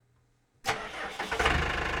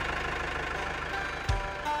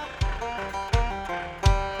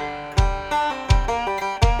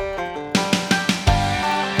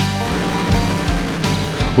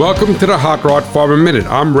Welcome to the Hot Rod Farmer Minute.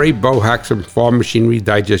 I'm Ray Bohax from Farm Machinery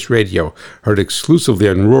Digest Radio, heard exclusively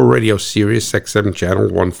on Rural Radio Sirius XM Channel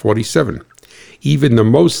 147. Even the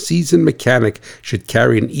most seasoned mechanic should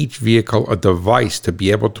carry in each vehicle a device to be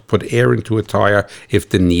able to put air into a tire if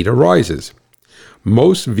the need arises.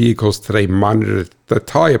 Most vehicles today monitor the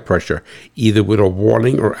tire pressure, either with a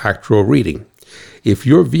warning or actual reading. If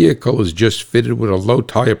your vehicle is just fitted with a low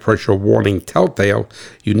tire pressure warning telltale,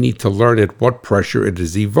 you need to learn at what pressure it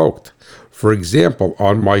is evoked. For example,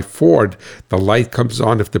 on my Ford, the light comes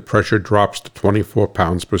on if the pressure drops to 24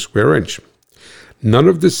 pounds per square inch. None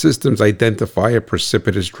of the systems identify a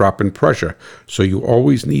precipitous drop in pressure, so you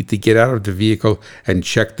always need to get out of the vehicle and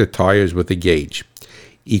check the tires with a gauge.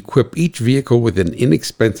 Equip each vehicle with an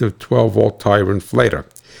inexpensive 12-volt tire inflator.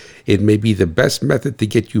 It may be the best method to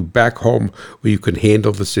get you back home where you can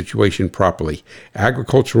handle the situation properly.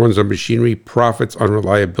 Agriculture runs on machinery, profits on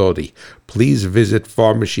reliability. Please visit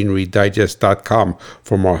farmmachinerydigest.com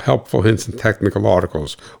for more helpful hints and technical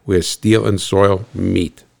articles where steel and soil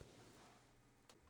meet.